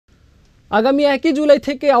আগামী 1 জুলাই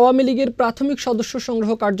থেকে আওয়ামী লীগের প্রাথমিক সদস্য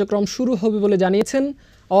সংগ্রহ কার্যক্রম শুরু হবে বলে জানিয়েছেন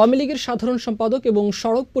আওয়ামী লীগের সাধারণ সম্পাদক এবং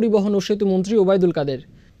সড়ক পরিবহন ও সেতু মন্ত্রী ওবায়দুল কাদের।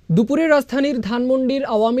 দুপুরে রাজধানীর ধানমন্ডির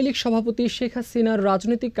আওয়ামী লীগ সভাপতি শেখ হাসিনার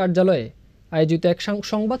রাজনৈতিক কার্যালয়ে আয়োজিত এক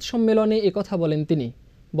সংবাদ সম্মেলনে একথা বলেন তিনি।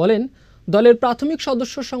 বলেন, দলের প্রাথমিক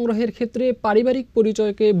সদস্য সংগ্রহের ক্ষেত্রে পারিবারিক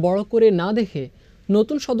পরিচয়কে বড় করে না দেখে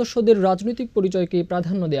নতুন সদস্যদের রাজনৈতিক পরিচয়কে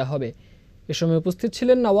প্রাধান্য দেওয়া হবে। এ সময় উপস্থিত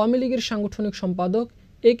ছিলেন আওয়ামী লীগের সাংগঠনিক সম্পাদক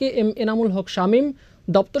একেএম এনামুল হক শামীম,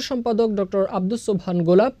 দপ্তর সম্পাদক ডক্টর আব্দুস সোবহান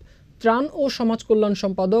গোলাপ, ত্রাণ ও সমাজ কল্যাণ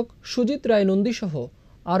সম্পাদক সুজিত রায় নন্দী সহ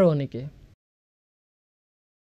আরও অনেকে।